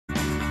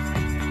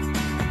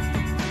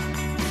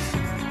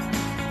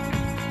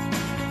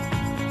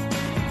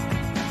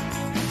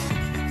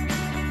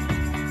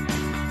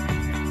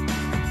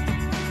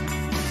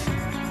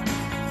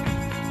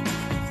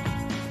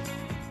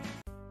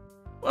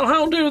Well,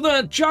 how do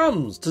there,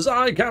 chums? 'Tis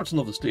I, Captain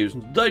of the Steves,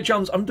 and today,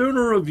 chums, I'm doing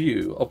a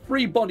review of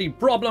Free Body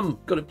Problem.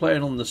 Got it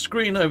playing on the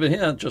screen over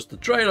here, just the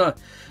trailer.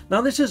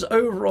 Now, this is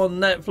over on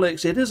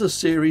Netflix. It is a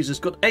series. It's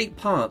got 8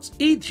 parts.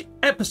 Each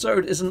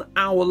episode is an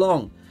hour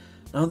long.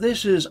 Now,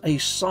 this is a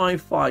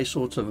sci-fi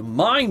sort of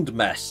mind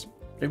mess.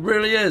 It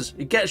really is.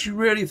 It gets you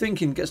really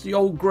thinking, gets the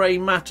old grey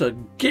matter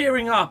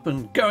gearing up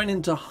and going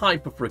into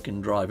hyper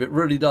frickin' drive. It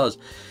really does.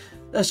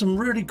 There's some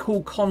really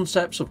cool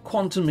concepts of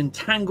quantum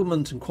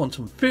entanglement and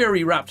quantum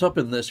theory wrapped up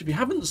in this. If you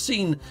haven't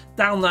seen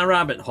Down That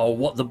Rabbit Hole,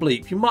 What the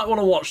Bleep, you might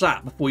want to watch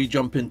that before you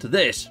jump into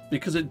this,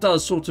 because it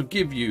does sort of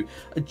give you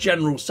a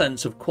general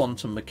sense of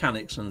quantum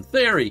mechanics and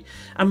theory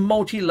and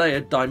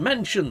multi-layered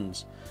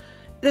dimensions.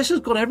 This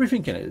has got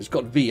everything in it. It's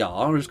got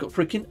VR, it's got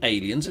freaking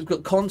aliens, it's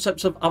got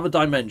concepts of other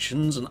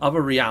dimensions and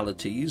other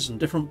realities and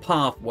different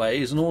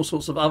pathways and all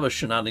sorts of other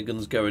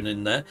shenanigans going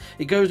in there.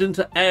 It goes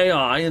into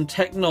AI and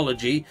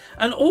technology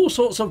and all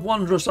sorts of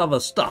wondrous other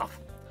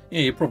stuff. Yeah,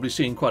 you're probably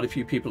seeing quite a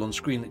few people on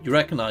screen that you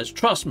recognise.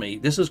 Trust me,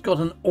 this has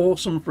got an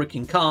awesome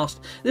freaking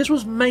cast. This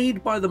was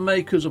made by the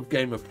makers of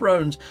Game of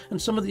Thrones,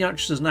 and some of the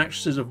actresses and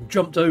actresses have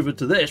jumped over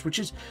to this, which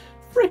is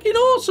freaking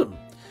awesome.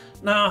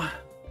 Now,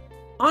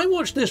 I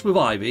watched this with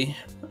Ivy,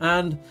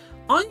 and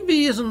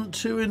Ivy isn't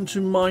too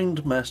into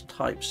mind mess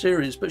type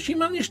series, but she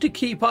managed to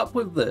keep up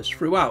with this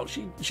throughout.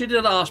 She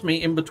did ask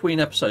me in between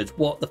episodes,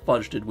 what the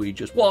fudge did we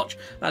just watch?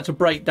 I had to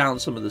break down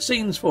some of the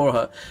scenes for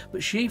her,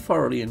 but she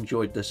thoroughly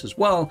enjoyed this as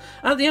well.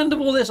 At the end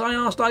of all this, I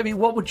asked Ivy,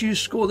 what would you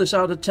score this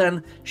out of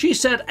 10? She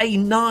said a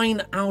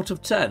 9 out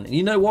of 10. And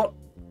you know what?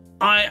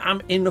 I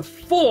am in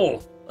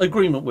full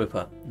agreement with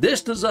her.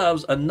 This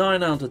deserves a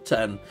 9 out of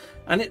 10,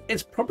 and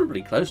it's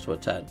probably close to a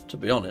 10, to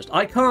be honest.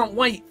 I can't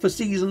wait for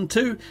season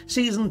 2.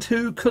 Season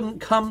 2 couldn't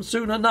come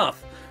soon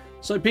enough.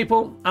 So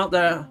people out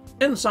there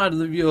inside of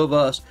the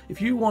viewerverse,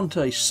 if you want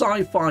a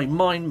sci-fi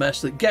mind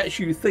mess that gets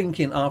you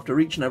thinking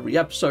after each and every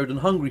episode and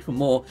hungry for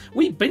more,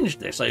 we binged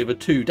this over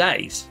 2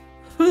 days.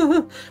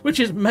 Which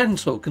is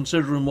mental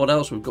considering what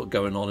else we've got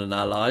going on in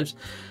our lives.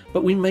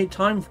 But we made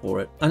time for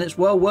it, and it's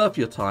well worth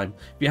your time.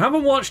 If you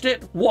haven't watched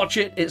it, watch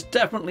it. It's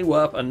definitely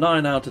worth a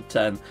 9 out of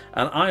 10,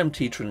 and I am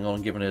teetering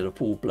on giving it a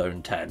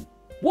full-blown 10.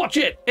 Watch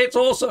it! It's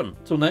awesome!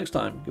 Till next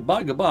time,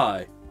 goodbye,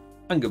 goodbye,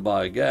 and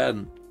goodbye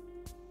again.